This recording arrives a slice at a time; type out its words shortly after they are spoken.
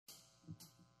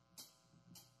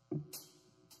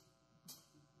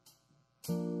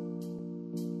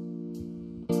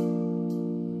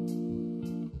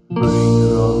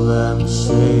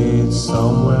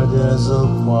Somewhere there's a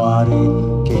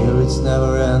party, here it's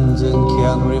never ending.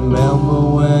 Can't remember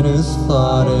when it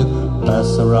started.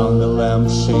 Pass around the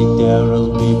lampshade,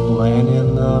 there'll be plenty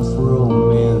enough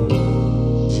room in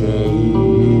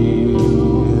jail.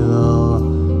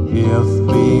 If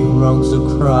being wrong's a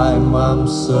crime, I'm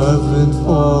serving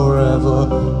forever.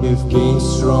 If being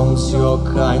strong's your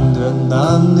kind, then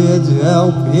I need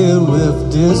help here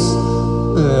with this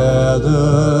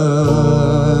better.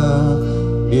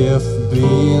 If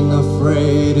being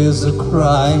afraid is a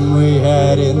crime, we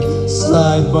heading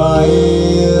side by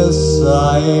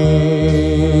side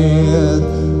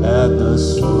at the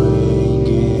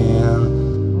swinging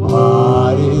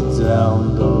party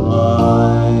down the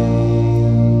line.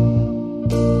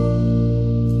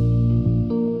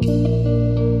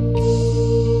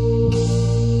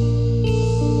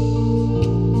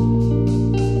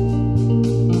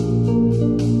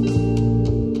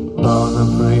 On a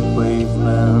break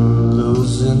waveman,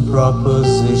 losing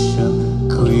proposition.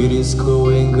 Cleaties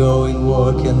cooing, going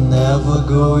working, never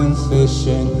going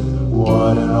fishing.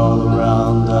 Water all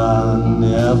around, I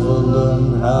never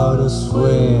learned how to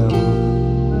swim.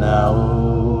 Now,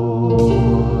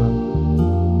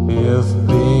 if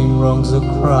being wrong's a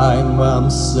crime, I'm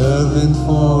serving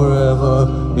forever.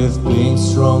 If being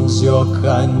strong's your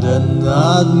kind, then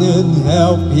I need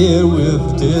help here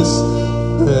with this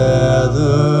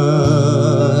better.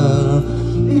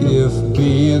 If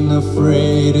being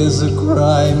afraid is a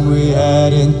crime, we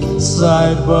heading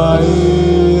side by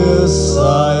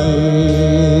side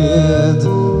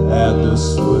at the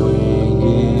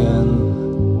swinging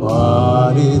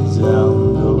party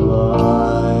down the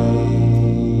line.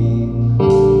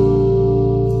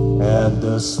 At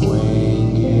the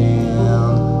swinging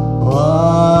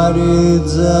party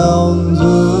down the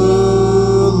line.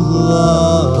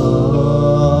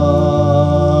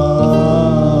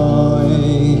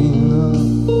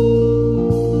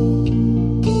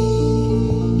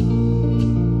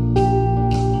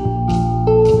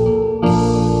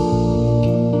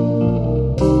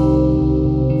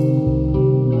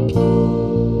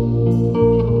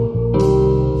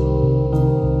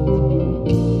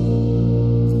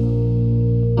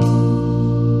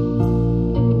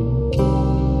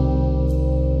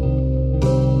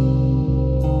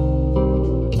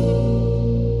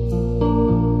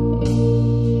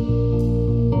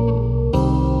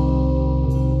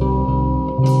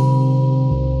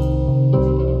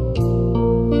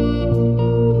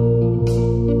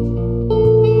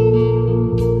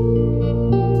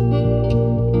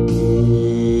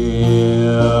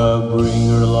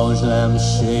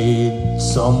 Lampshade,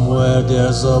 somewhere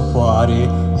there's a party,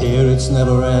 here it's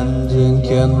never ending.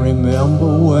 Can't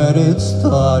remember when it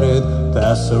started.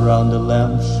 Pass around the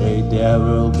lampshade, there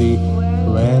will be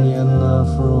plenty enough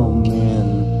room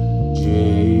in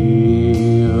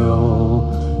jail.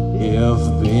 If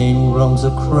being wrong's a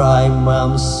crime,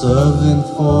 I'm serving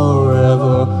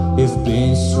forever. If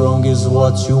being strong is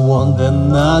what you want,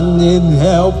 then I need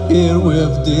help here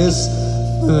with this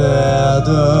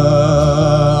feather.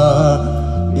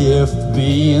 If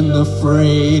being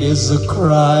afraid is a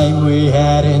crime, we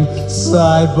heading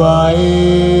side by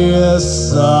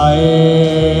side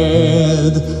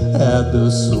at the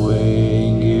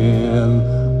swinging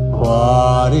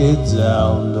party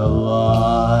down the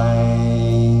line.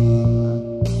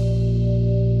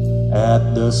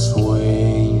 At the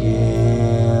swinging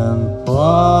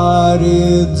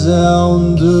party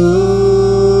down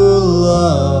the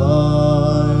line.